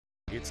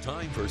It's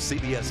time for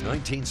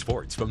CBS19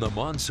 Sports from the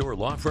Mansour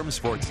Law Firm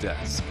Sports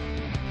Desk.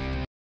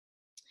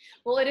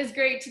 Well, it is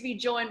great to be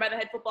joined by the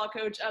head football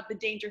coach of the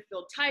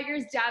Daingerfield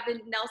Tigers, Davin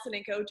Nelson.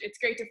 And coach, it's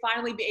great to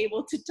finally be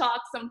able to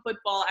talk some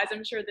football, as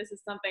I'm sure this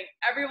is something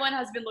everyone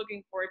has been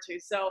looking forward to.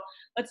 So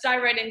let's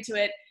dive right into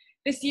it.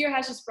 This year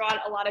has just brought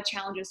a lot of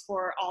challenges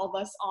for all of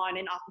us on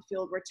and off the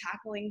field. We're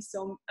tackling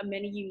so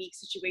many unique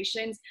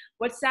situations.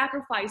 What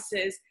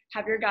sacrifices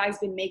have your guys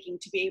been making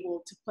to be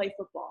able to play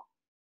football?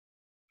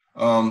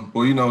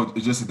 Well,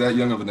 just at that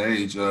young of an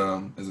age,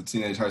 as a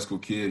teenage high school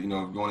kid,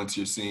 going into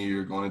your senior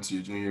year, going into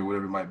your junior year,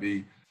 whatever it might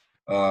be,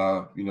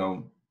 throughout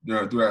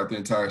the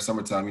entire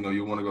summertime,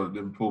 you want to go to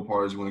different pool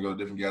parties, you want to go to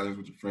different gatherings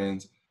with your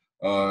friends.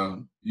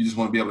 You just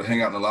want to be able to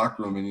hang out in the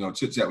locker room and,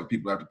 chit-chat with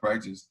people after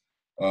practice.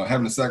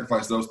 Having to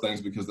sacrifice those things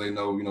because they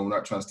know, we're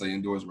not trying to stay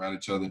indoors around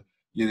each other.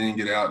 Get in,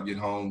 get out, get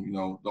home,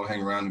 don't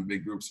hang around in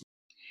big groups.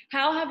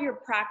 How have your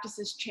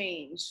practices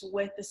changed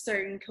with the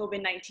certain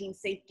COVID-19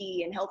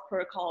 safety and health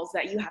protocols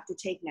that you have to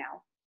take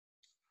now?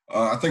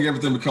 I think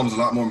everything becomes a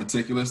lot more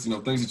meticulous.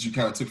 Things that you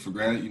kind of took for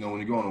granted. When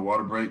you go on a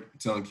water break,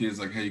 telling kids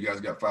like, hey, you guys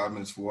got 5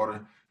 minutes for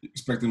water. You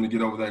expect them to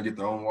get over there and get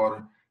their own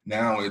water.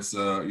 Now it's,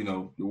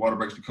 the water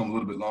breaks become a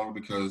little bit longer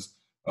because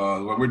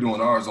the way we're doing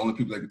ours, the only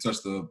people that can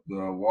touch the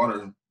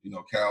water,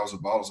 cows or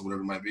bottles or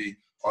whatever it might be,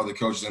 are the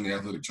coaches and the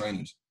athletic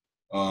trainers.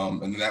 And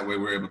then that way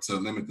we're able to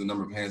limit the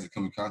number of hands that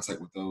come in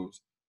contact with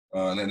those.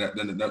 And then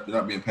they're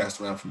not being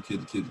passed around from kid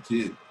to kid to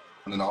kid.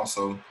 And then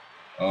also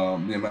the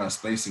amount of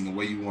spacing, the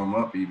way you warm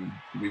up even.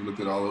 We've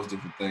looked at all those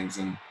different things.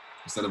 And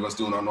instead of us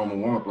doing our normal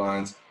warm-up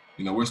lines,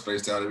 we're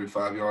spaced out every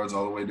 5 yards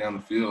all the way down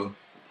the field.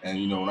 And,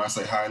 when I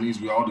say high knees,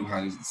 we all do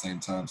high knees at the same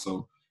time.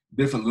 So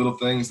different little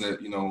things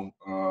that, you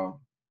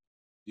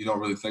don't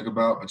really think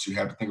about, but you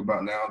have to think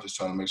about now, just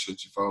trying to make sure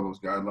that you follow those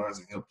guidelines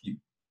and help keep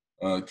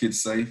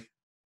kids safe.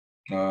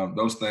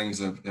 Those things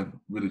have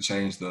really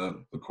changed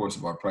the course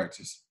of our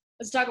practice.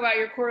 Let's talk about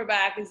your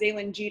quarterback,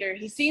 Zaylen Jeter.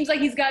 He seems like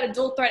he's got a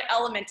dual threat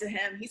element to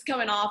him. He's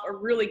coming off a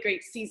really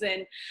great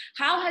season.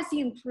 How has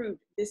he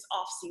improved this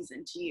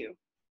offseason to you?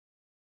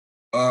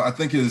 I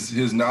think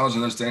his knowledge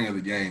and understanding of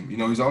the game.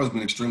 He's always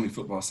been extremely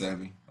football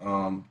savvy.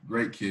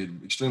 Great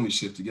kid, extremely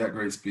shifty, got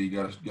great speed,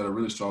 got a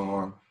really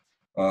strong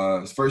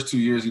arm. His first 2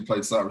 years he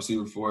played slot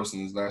receiver for us,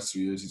 and his last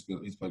 2 years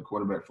he's played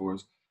quarterback for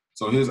us.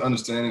 So his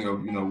understanding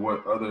of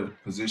what other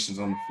positions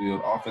on the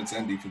field, offense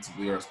and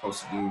defensively, are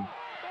supposed to do.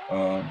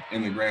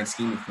 In the grand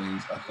scheme of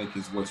things, I think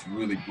is what's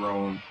really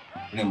grown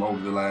him over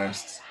the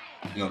last,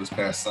 this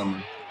past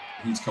summer.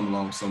 He's come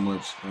along so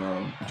much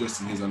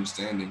just in his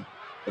understanding,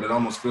 but it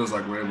almost feels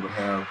like we're able to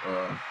have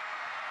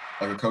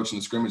like a coach in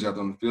the scrimmage out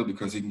there on the field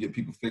because he can get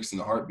people fixed in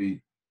a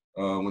heartbeat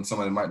when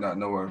somebody might not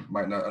know or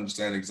might not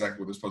understand exactly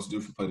what they're supposed to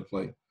do from play to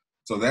play.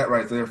 So that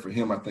right there for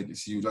him, I think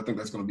is huge. I think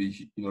that's going to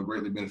be,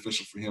 greatly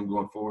beneficial for him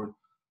going forward,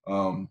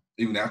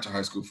 even after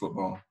high school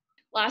football.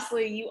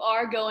 Lastly, you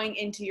are going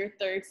into your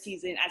third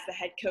season as the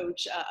head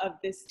coach of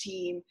this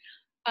team.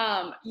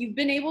 You've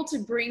been able to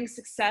bring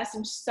success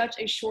in such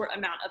a short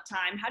amount of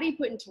time. How do you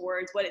put into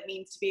words what it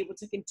means to be able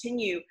to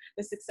continue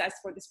the success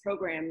for this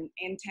program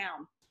and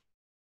town?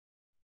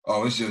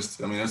 Oh, it's just,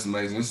 that's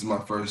amazing. This is my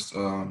first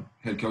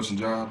head coaching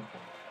job.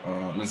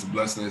 And it's a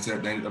blessing. It's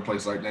at a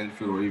place like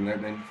Daingerfield or even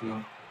at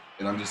Daingerfield.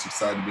 And I'm just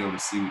excited to be able to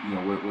see,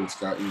 where the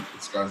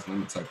sky's the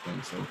limit type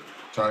thing. So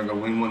trying to go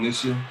win one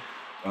this year.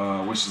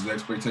 Which is the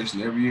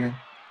expectation every year,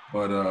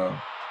 but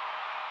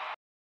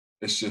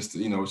it's just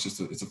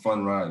it's a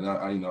fun ride, and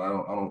I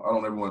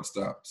don't ever want to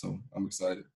stop. So I'm excited.